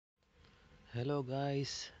Hello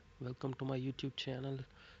guys, welcome to my YouTube channel.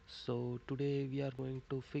 So today we are going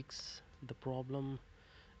to fix the problem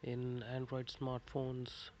in Android smartphones.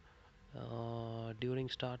 During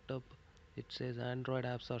startup it says Android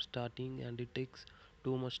apps are starting and it takes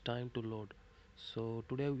too much time to load. So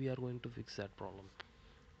today we are going to fix that problem.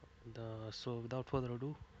 So without further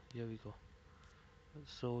ado, here we go.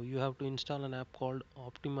 So you have to install an app called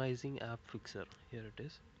Optimizing App Fixer. Here it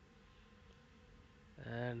is,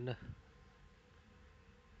 and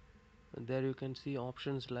there you can see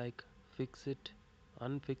options like fix it,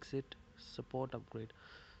 unfix it, support upgrade.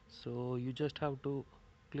 So you just have to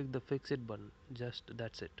click the fix it button, just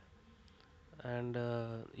that's it, and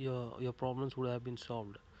your problems would have been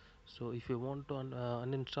solved. So if you want to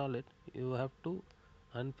uninstall it, you have to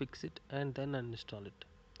unfix it and then uninstall it.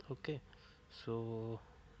 Okay, so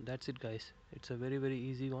that's it guys, it's a very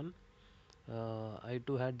easy one. I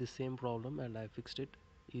too had the same problem and I fixed it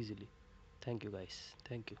easily. Thank you guys,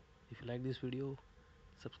 thank you. If you like this video,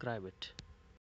 subscribe it.